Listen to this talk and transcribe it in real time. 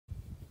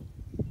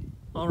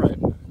All right,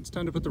 it's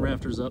time to put the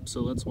rafters up,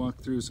 so let's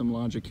walk through some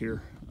logic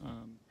here.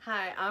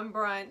 Hi, I'm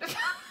Brian.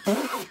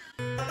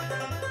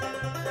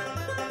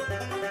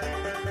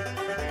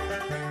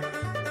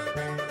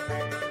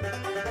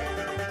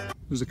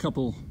 There's a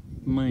couple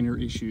minor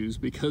issues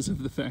because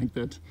of the fact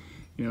that,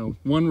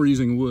 one, we're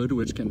using wood,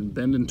 which can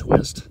bend and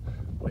twist,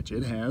 which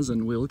it has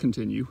and will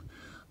continue.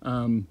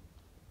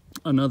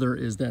 Another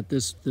is that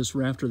this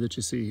rafter that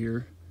you see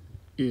here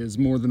is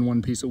more than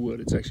one piece of wood.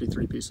 It's actually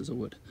 3 pieces of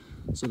wood.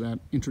 So that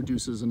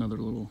introduces another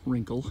little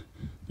wrinkle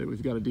that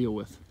we've got to deal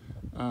with.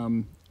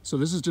 So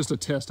this is just a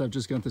test. I've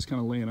just got this kind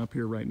of laying up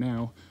here right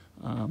now.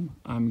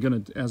 I'm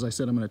gonna, as I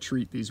said, I'm gonna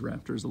treat these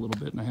rafters a little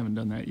bit, and I haven't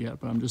done that yet,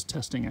 but I'm just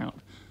testing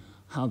out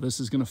how this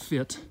is gonna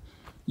fit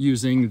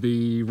using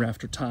the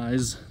rafter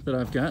ties that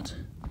I've got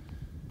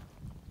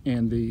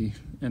and the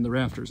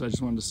rafters. I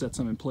just wanted to set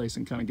some in place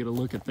and kind of get a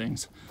look at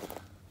things.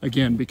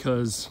 Again,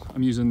 because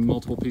I'm using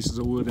multiple pieces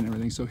of wood and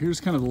everything. So here's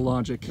kind of the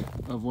logic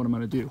of what I'm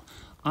gonna do.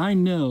 I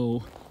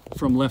know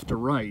from left to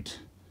right,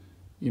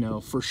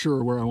 for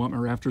sure where I want my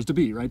rafters to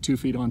be, right? 2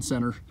 feet on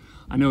center.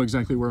 I know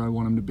exactly where I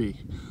want them to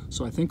be.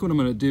 So I think what I'm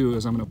gonna do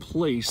is I'm gonna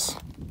place,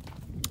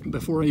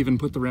 before I even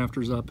put the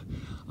rafters up,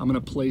 I'm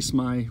gonna place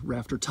my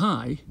rafter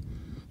tie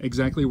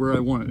exactly where I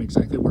want it,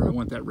 exactly where I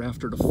want that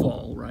rafter to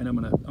fall, right? I'm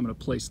gonna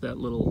place that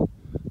little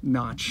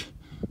notch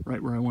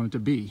right where I want it to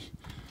be.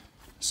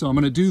 So I'm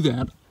gonna do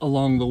that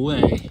along the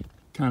way,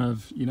 kind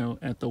of,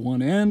 at the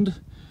one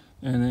end,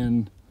 and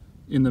then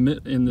in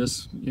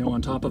this,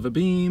 on top of a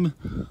beam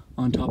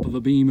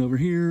over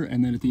here,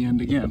 and then at the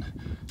end again.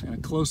 And a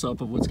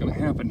close-up of what's gonna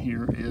happen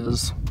here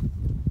is,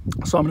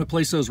 so I'm gonna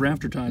place those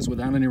rafter ties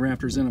without any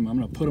rafters in them. I'm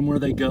gonna put them where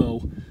they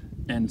go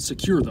and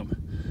secure them.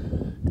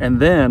 And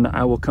then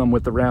I will come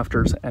with the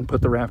rafters and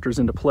put the rafters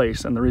into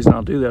place. And the reason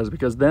I'll do that is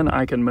because then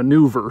I can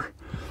maneuver.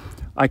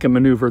 I can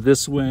maneuver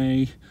this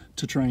way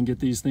to try and get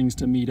these things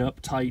to meet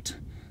up tight.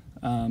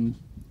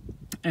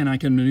 And I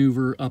can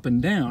maneuver up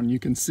and down. You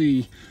can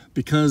see,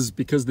 because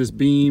this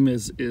beam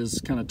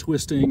is kind of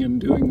twisting and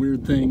doing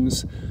weird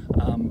things,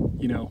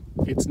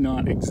 it's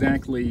not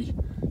exactly,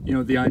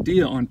 the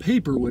idea on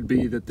paper would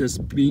be that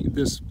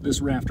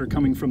this rafter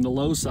coming from the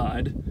low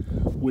side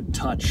would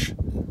touch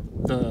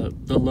the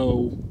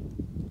low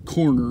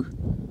corner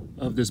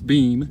of this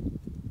beam,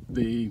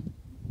 the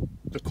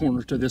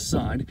corner to this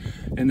side,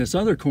 and this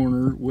other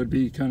corner would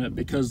be kind of,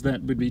 because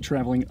that would be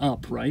traveling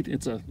up, right?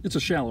 It's a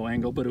shallow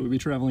angle, but it would be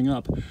traveling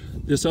up.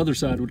 This other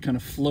side would kind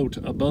of float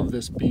above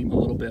this beam a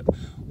little bit.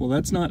 Well,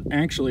 that's not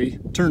actually,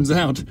 turns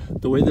out,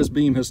 the way this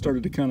beam has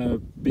started to kind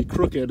of be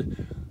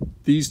crooked,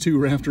 these two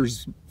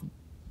rafters,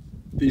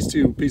 these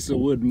 2 pieces of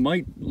wood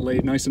might lay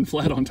nice and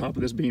flat on top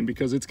of this beam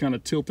because it's kind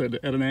of tilted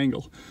at an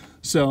angle.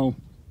 So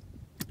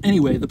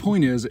anyway, the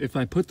point is, if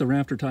I put the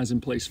rafter ties in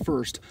place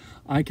first,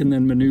 I can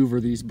then maneuver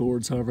these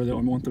boards however I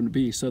want them to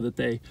be, so that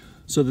the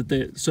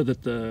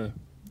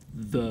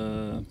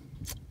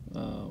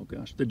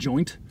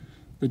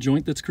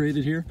joint that's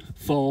created here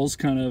falls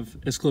kind of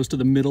as close to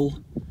the middle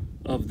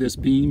of this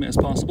beam as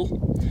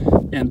possible,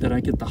 and that I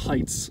get the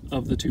heights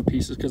of the 2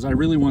 pieces, because I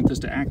really want this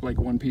to act like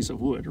one piece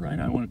of wood, right?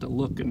 I want it to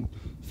look and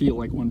feel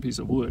like one piece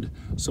of wood,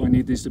 so I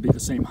need these to be the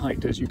same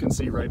height. As you can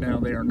see right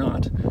now, they are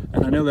not.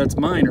 And I know that's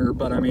minor,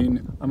 but I mean,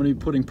 I'm gonna be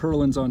putting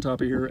purlins on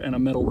top of here and a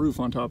metal roof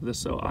on top of this,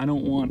 so I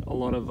don't want a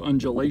lot of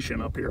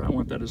undulation up here. I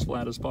want that as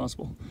flat as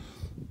possible.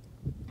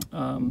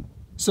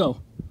 So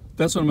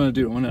that's what I'm gonna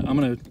do.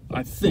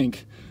 I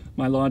think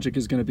my logic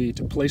is gonna be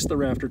to place the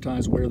rafter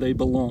ties where they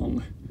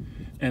belong,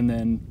 and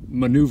then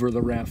maneuver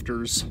the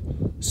rafters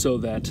so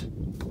that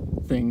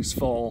things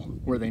fall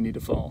where they need to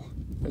fall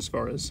as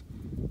far as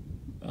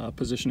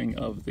positioning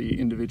of the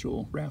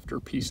individual rafter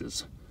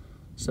pieces.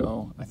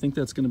 So I think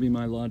that's going to be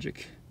my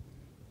logic.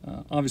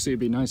 Obviously,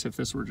 it'd be nice if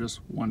this were just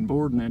one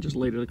board and I just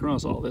laid it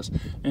across all this,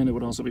 and it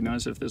would also be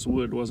nice if this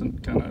wood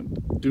wasn't kind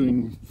of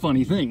doing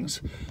funny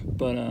things,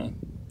 but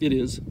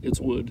it's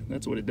wood,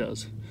 that's what it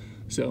does.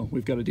 So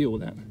we've got to deal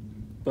with that.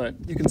 But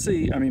you can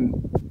see, I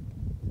mean,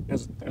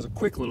 as a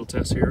quick little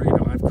test here,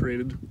 I've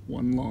created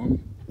one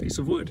long piece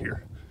of wood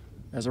here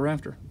as a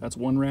rafter. That's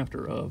one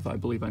rafter of, I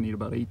believe I need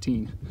about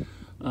 18.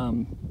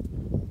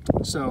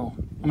 So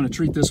I'm gonna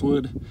treat this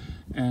wood,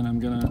 and I'm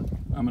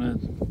gonna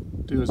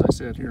do as I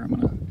said here. I'm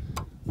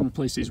gonna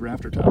place these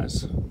rafter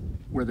ties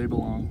where they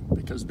belong,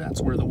 because that's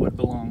where the wood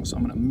belongs. So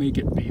I'm gonna make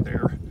it be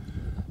there.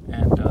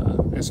 And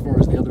as far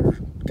as the other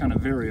kind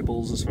of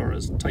variables, as far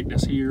as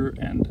tightness here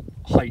and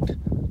height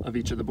of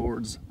each of the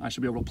boards, I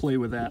should be able to play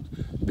with that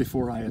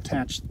before I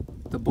attach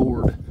the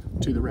board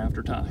to the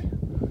rafter tie.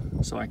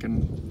 So I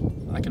can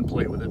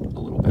play with it a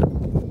little bit.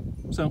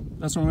 So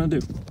that's what I'm gonna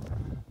do.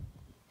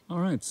 All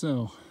right,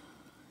 so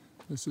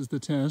this is the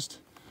test.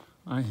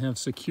 I have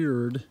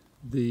secured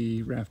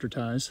the rafter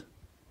ties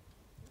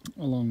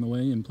along the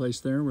way in place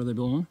there where they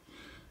belong,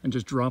 and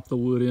just drop the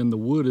wood in. The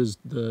wood is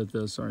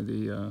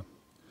the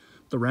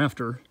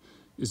rafter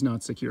is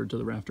not secured to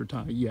the rafter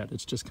tie yet.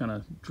 It's just kind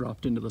of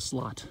dropped into the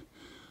slot.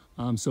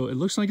 So it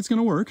looks like it's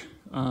gonna work.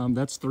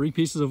 That's 3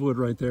 pieces of wood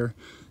right there.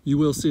 You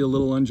will see a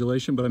little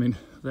undulation, but I mean,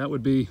 that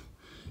would be,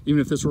 even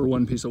if this were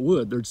one piece of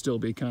wood, there'd still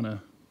be kind of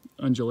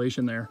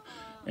undulation there.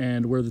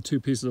 And where the two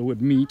pieces of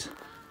wood meet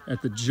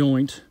at the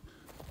joint,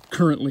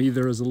 currently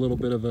there is a little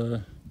bit of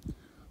I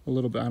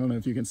don't know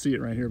if you can see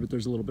it right here, but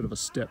there's a little bit of a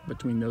step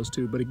between those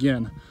two. But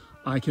again,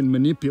 I can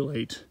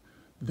manipulate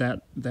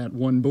that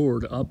one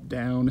board up,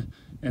 down,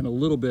 and a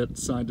little bit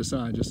side to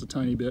side, just a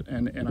tiny bit,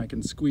 and I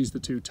can squeeze the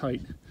two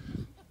tight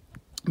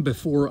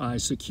before I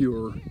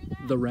secure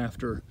the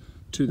rafter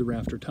to the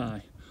rafter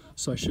tie.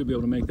 So I should be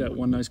able to make that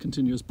one nice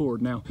continuous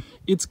board. Now,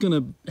 it's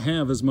gonna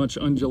have as much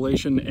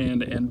undulation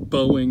and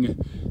bowing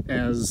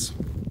as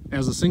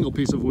a single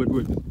piece of wood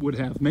would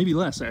have, maybe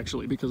less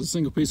actually, because a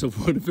single piece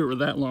of wood, if it were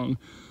that long,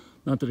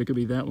 not that it could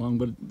be that long,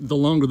 but the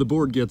longer the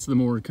board gets, the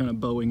more kind of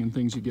bowing and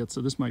things you get.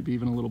 So this might be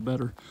even a little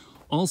better.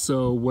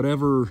 Also,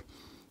 whatever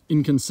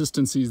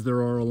inconsistencies there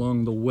are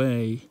along the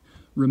way,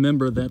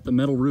 remember that the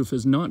metal roof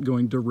is not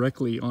going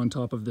directly on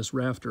top of this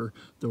rafter.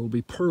 There will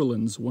be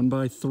purlins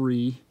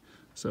 1x3,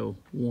 so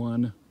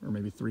 1 or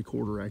maybe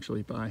 3/4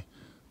 actually by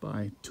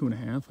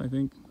 2.5, I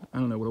think. I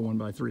don't know what a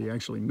 1x3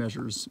 actually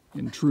measures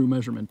in true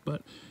measurement,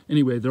 but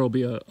anyway, there will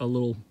be a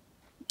little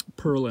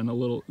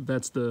purlin,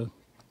 that's the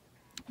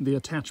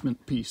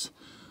attachment piece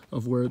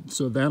of where,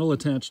 so that'll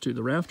attach to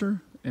the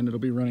rafter and it'll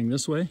be running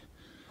this way,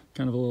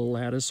 kind of a little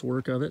lattice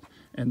work of it,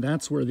 and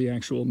that's where the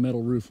actual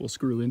metal roof will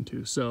screw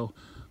into. So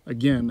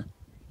again,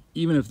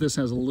 even if this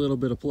has a little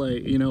bit of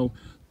play, you know,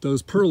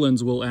 those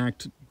purlins will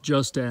act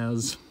just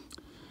as,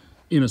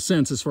 in a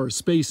sense, as far as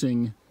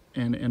spacing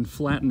and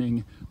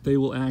flattening, they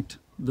will act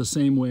the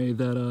same way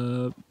that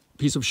a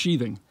piece of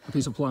sheathing, a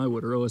piece of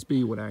plywood or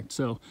OSB would act.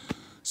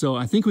 So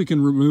I think we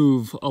can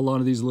remove a lot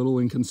of these little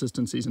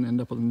inconsistencies and end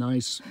up with a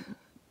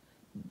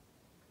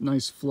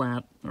nice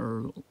flat,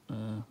 or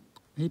I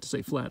hate to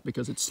say flat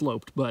because it's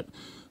sloped, but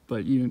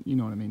you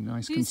know what I mean,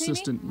 nice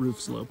consistent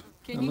roof slope.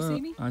 Can you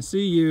see me? I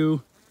see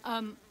you.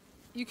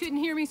 You couldn't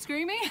hear me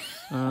screaming?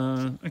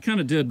 I kind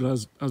of did, but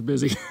I was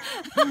busy.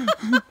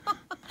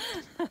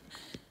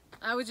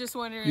 I was just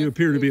wondering. You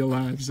appear to be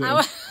alive,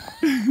 so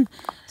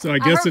so I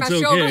guess it's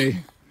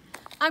okay.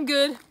 I'm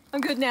good.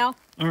 I'm good now.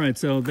 All right,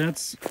 so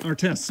that's our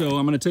test. So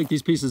I'm going to take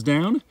these pieces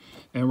down,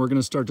 and we're going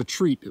to start to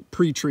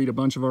pre-treat a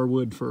bunch of our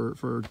wood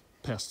for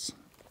pests,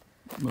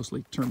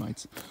 mostly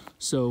termites.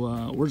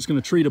 So we're just going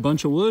to treat a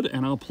bunch of wood,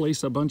 and I'll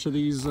place a bunch of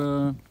these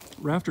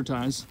rafter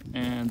ties,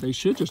 and they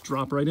should just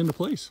drop right into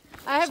place.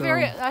 I have so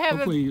I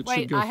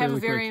have a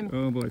very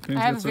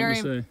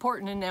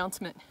important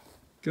announcement.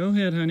 Go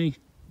ahead, honey.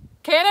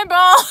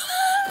 Cannonball!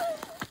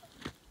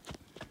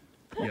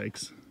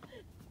 Yikes.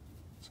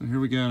 So here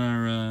we got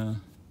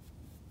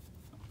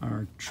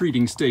our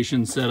treating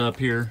station set up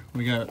here.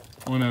 We got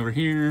one over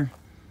here,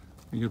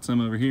 we got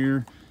some over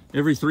here.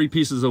 Every 3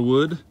 pieces of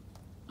wood,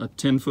 a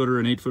 10-footer,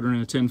 an 8-footer,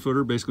 and a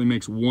 10-footer basically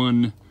makes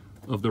one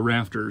of the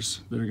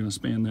rafters that are going to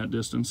span that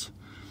distance.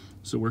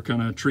 So we're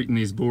kind of treating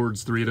these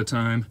boards 3 at a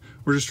time.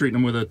 We're just treating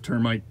them with a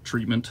termite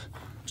treatment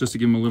just to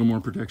give them a little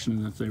more protection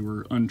than if they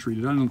were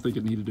untreated. I don't think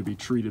it needed to be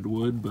treated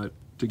wood, but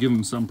to give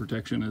them some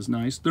protection is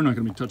nice. They're not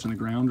going to be touching the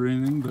ground or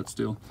anything, but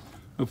still,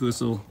 hopefully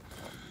this will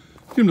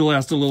get them to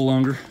last a little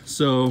longer.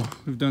 So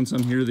we've done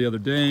some here the other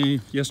day.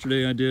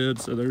 Yesterday I did,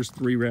 so there's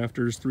 3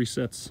 rafters, 3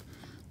 sets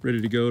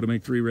ready to go to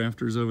make 3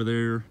 rafters over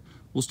there.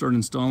 We'll start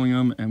installing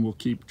them and we'll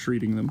keep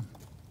treating them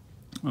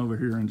over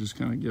here and just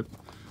kind of get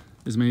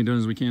as many done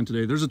as we can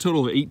today. There's a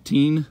total of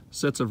 18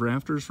 sets of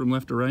rafters from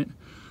left to right,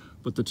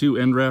 but the 2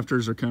 end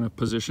rafters are kind of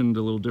positioned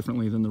a little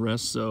differently than the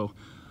rest, so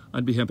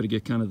I'd be happy to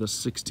get kind of the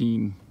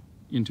 16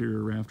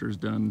 interior rafters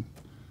done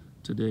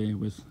today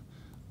with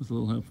a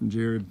little help from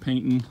Jared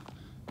painting,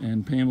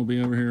 and Pam will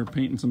be over here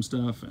painting some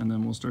stuff, and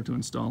then we'll start to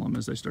install them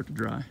as they start to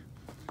dry.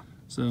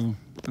 So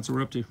that's what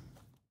we're up to.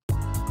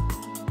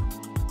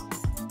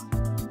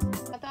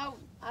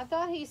 I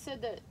thought he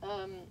said that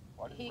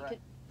he could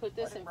put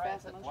this in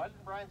fast motion. Why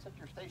didn't Brian set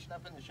your station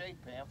up in the shade,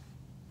 Pam?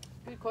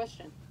 Good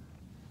question.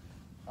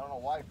 I don't know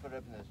why he put it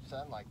up in the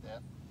sun like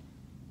that.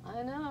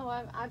 I know.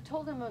 I've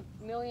told him a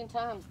million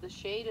times the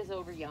shade is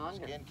over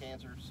yonder. Skin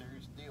cancer,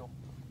 serious deal.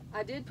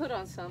 I did put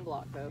on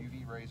sunblock though.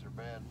 UV rays are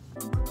bad.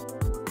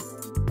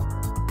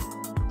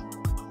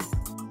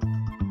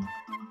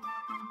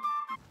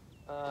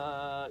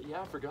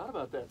 Yeah, I forgot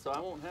about that, so I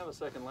won't have a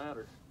second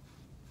ladder.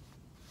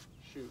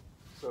 Shoot.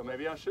 So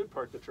maybe I should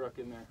park the truck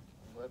in there.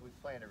 I'm glad we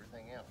planned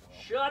everything out well.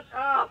 Shut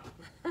up!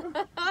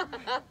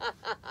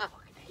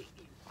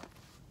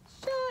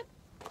 Shut.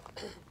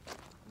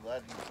 I'm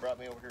glad you brought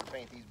me over here to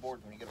paint these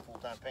boards when you get a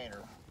full-time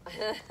painter.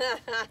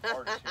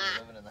 Artist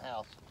here living in the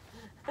house.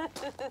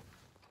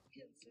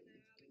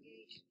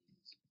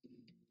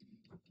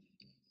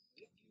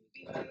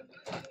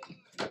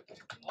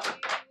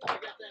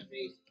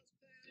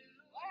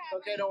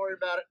 Okay, don't worry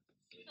about it.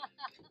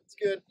 It's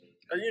good.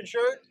 Are you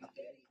insured?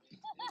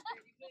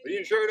 Are you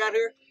insured out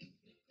here?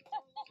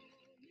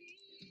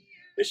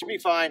 This should be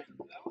fine.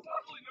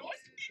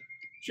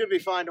 Should be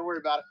fine, don't worry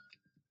about it.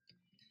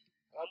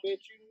 I bet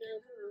you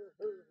never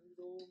heard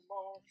old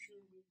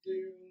Marshall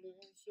Dillon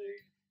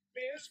say,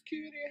 Miss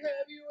Kitty,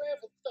 have you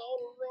ever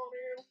thought of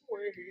running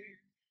away?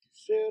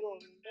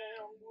 settling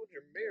down, would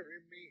you marry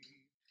me?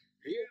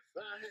 If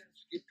I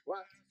ask you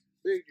twice,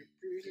 beg you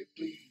pretty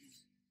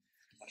please.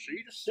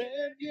 She'd have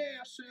said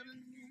yes in a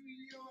New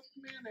York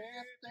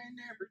minute. They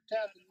never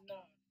tied the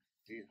knot.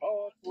 His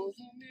heart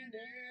wasn't in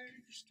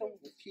it. Just told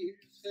the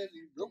kids that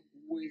he broke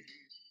away.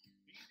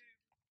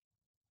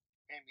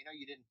 Cam, you know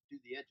you didn't do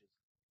the edges.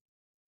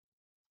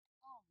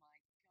 Oh my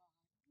God.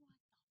 What the?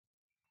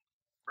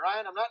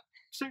 Brian,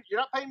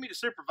 you're not paying me to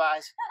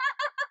supervise.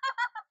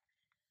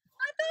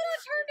 I thought I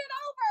turned it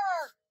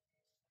over.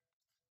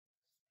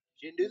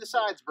 You didn't do the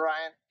sides,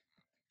 Brian.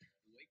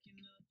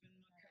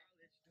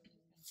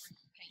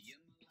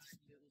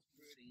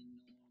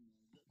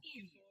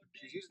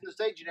 She's using the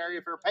staging area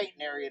for a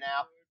painting area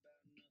now.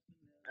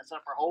 That's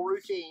not her whole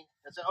routine.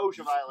 That's an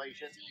OSHA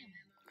violation.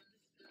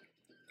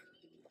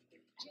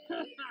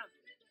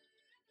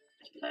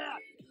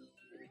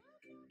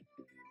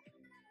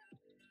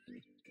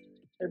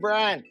 Hey,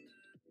 Brian.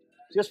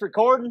 Just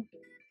recording?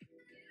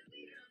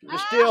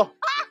 Just still?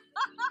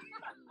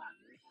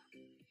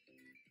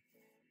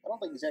 I don't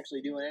think he's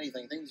actually doing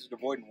anything. I think he's just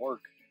avoiding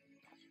work.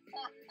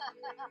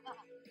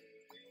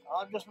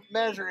 I'm just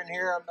measuring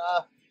here.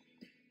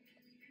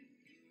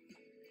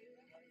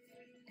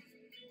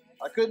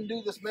 I couldn't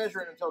do this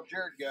measuring until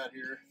Jared got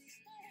here.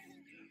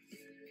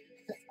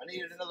 I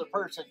needed another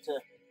person to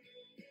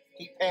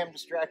keep Pam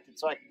distracted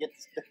so I could get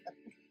this done.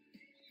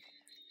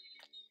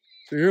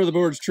 So here are the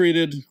boards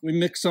treated. We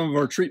mixed some of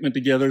our treatment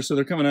together, so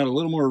they're coming out a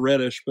little more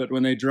reddish, but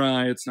when they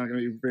dry, it's not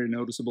going to be very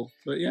noticeable.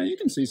 But yeah, you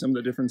can see some of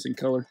the difference in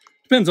color.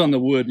 Depends on the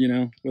wood, you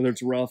know, whether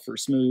it's rough or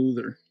smooth,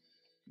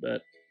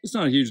 but it's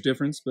not a huge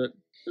difference, but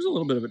there's a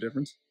little bit of a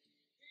difference.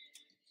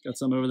 Got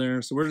some over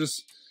there. So we're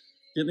just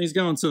getting these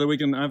going so that we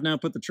can, I've now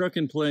put the truck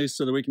in place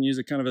so that we can use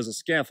it kind of as a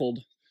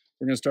scaffold.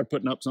 We're going to start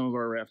putting up some of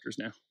our rafters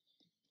now.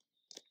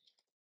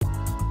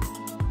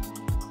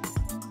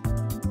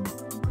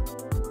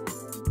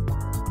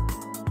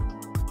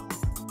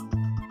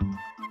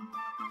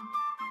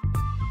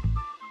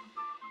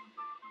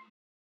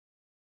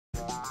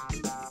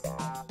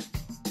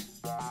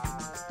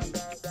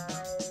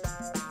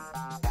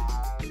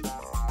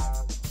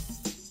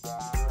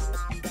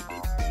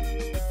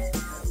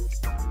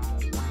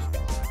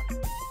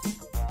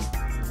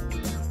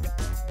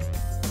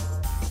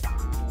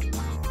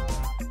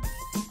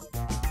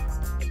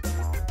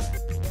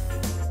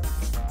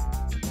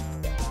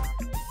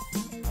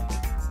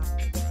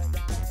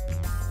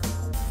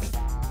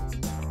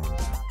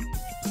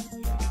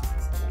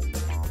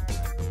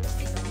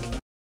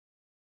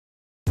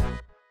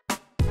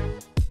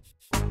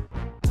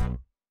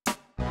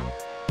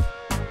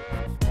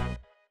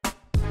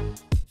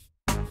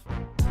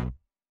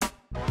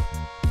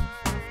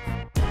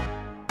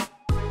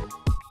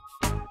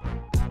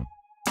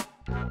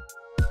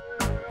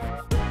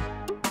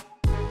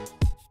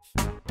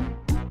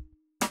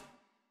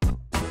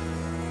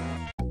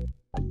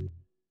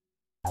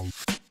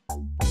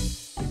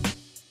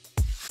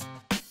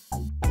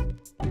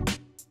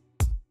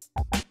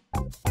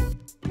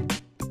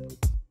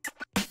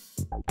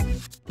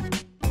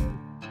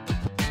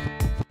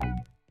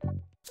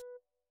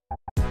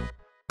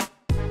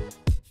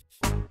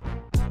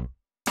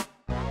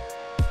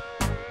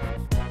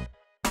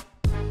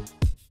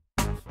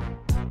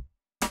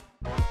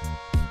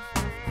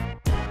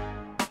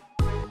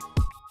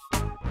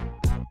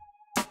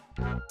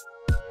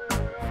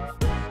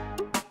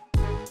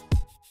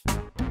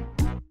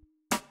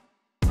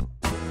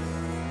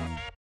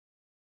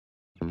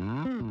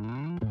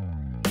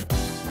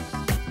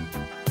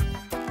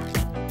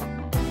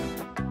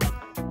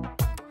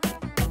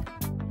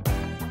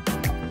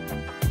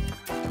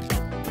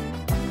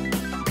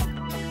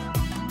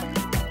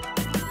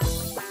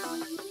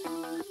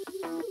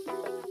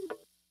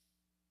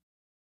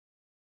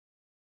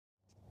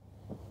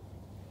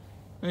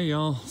 Hey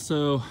y'all,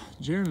 so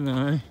Jared and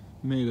I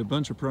made a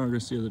bunch of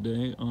progress the other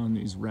day on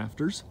these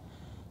rafters.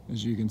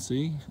 As you can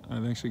see,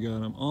 I've actually got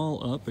them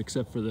all up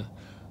except for the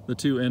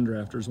two end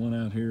rafters, one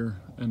out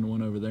here and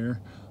one over there.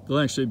 They'll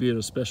actually be at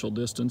a special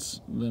distance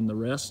than the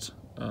rest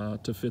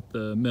to fit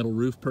the metal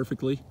roof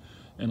perfectly,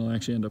 and I'll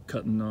actually end up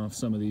cutting off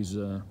some of these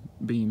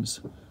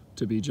beams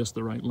to be just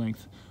the right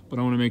length. But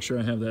I want to make sure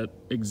I have that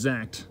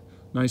exact,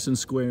 nice and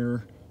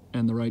square,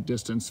 and the right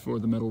distance for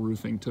the metal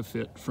roofing to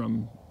fit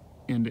from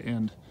end to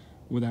end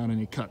without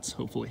any cuts,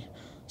 hopefully.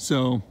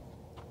 So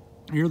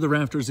here are the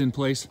rafters in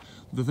place.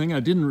 The thing I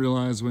didn't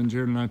realize when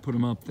Jared and I put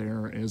them up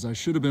there is I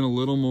should have been a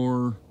little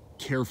more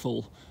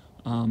careful.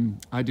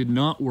 I did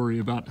not worry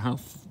about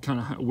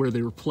where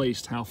they were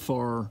placed, how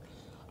far.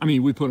 I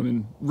mean, we put them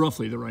in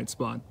roughly the right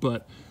spot,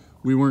 but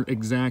we weren't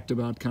exact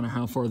about kind of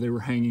how far they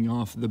were hanging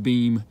off the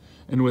beam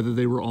and whether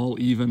they were all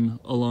even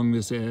along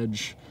this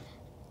edge,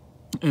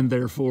 and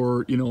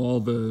therefore, you know,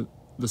 all the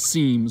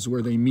seams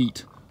where they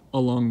meet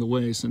along the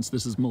way, since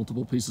this is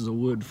multiple pieces of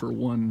wood for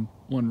one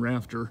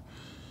rafter.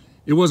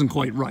 It wasn't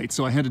quite right,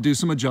 so I had to do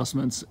some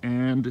adjustments,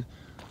 and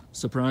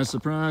surprise,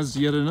 surprise,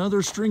 yet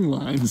another string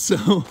line.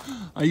 So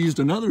I used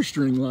another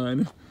string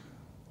line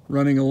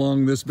running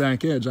along this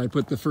back edge. I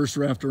put the first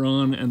rafter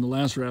on and the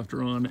last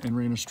rafter on and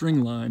ran a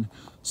string line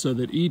so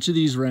that each of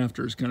these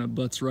rafters kind of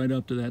butts right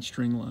up to that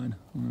string line.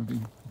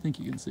 I think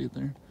you can see it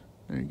there.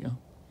 There you go.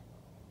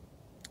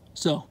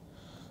 So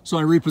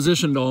I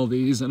repositioned all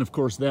these, and of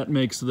course that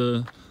makes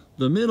the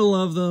middle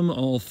of them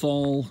all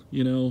fall,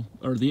 you know,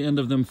 or the end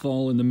of them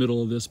fall in the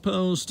middle of this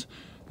post.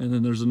 And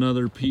then there's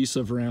another piece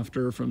of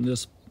rafter from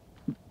this,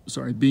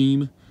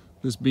 beam,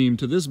 this beam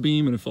to this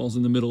beam, and it falls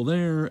in the middle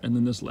there. And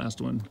then this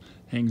last one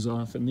hangs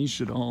off, and these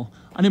should all,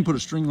 I didn't put a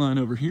string line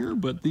over here,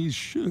 but these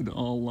should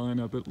all line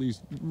up at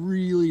least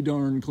really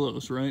darn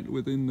close, right?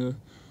 Within the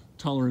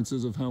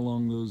tolerances of how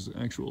long those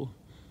actual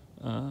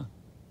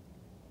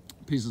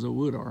pieces of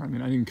wood are. I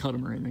mean, I didn't cut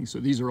them or anything. So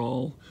these are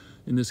all,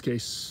 in this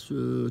case,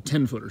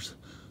 10 footers.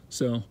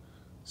 So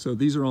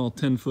these are all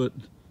 10 foot,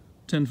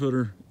 10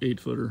 footer, 8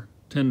 footer,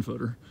 10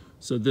 footer.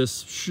 So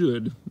these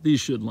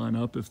should line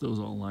up if those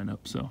all line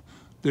up. So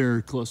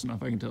they're close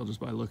enough. I can tell just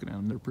by looking at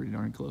them, they're pretty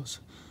darn close.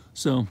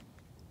 So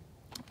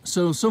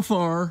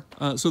far,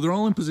 they're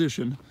all in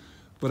position.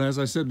 But as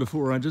I said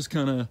before,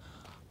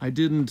 I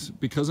didn't,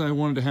 because I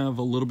wanted to have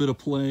a little bit of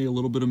play, a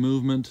little bit of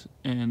movement,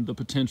 and the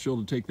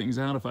potential to take things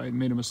out if I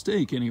made a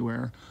mistake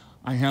anywhere.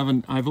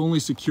 I've only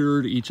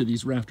secured each of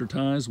these rafter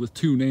ties with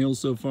 2 nails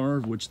so far,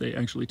 of which they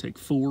actually take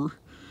 4.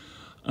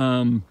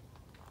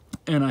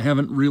 And I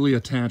haven't really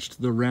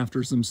attached the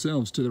rafters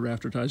themselves to the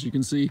rafter ties. You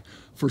can see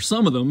for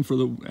some of them,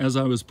 as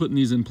I was putting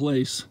these in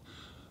place,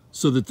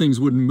 so that things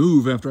wouldn't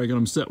move after I got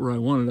them set where I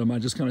wanted them, I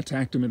just kind of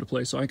tacked them into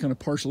place. So I kind of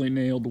partially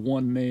nailed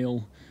 1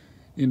 nail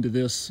into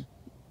this,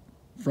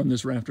 from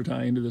this rafter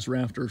tie into this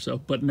rafter.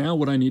 But now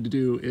what I need to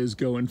do is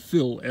go and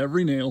fill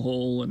every nail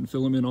hole and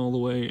fill them in all the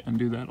way and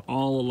do that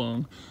all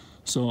along.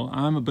 So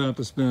I'm about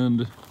to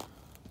spend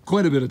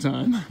quite a bit of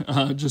time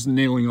just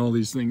nailing all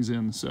these things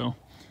in. So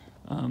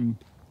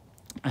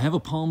I have a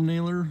palm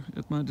nailer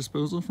at my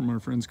disposal from our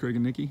friends Craig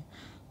and Nikki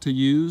to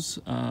use,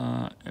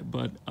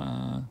 but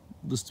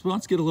the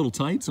spots get a little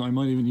tight, so I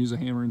might even use a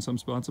hammer in some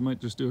spots. I might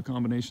just do a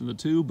combination of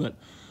the two, but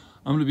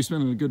I'm going to be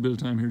spending a good bit of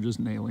time here just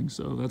nailing.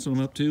 So that's what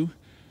I'm up to.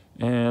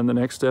 And the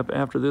next step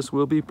after this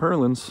will be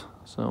purlins.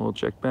 So we'll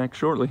check back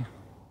shortly.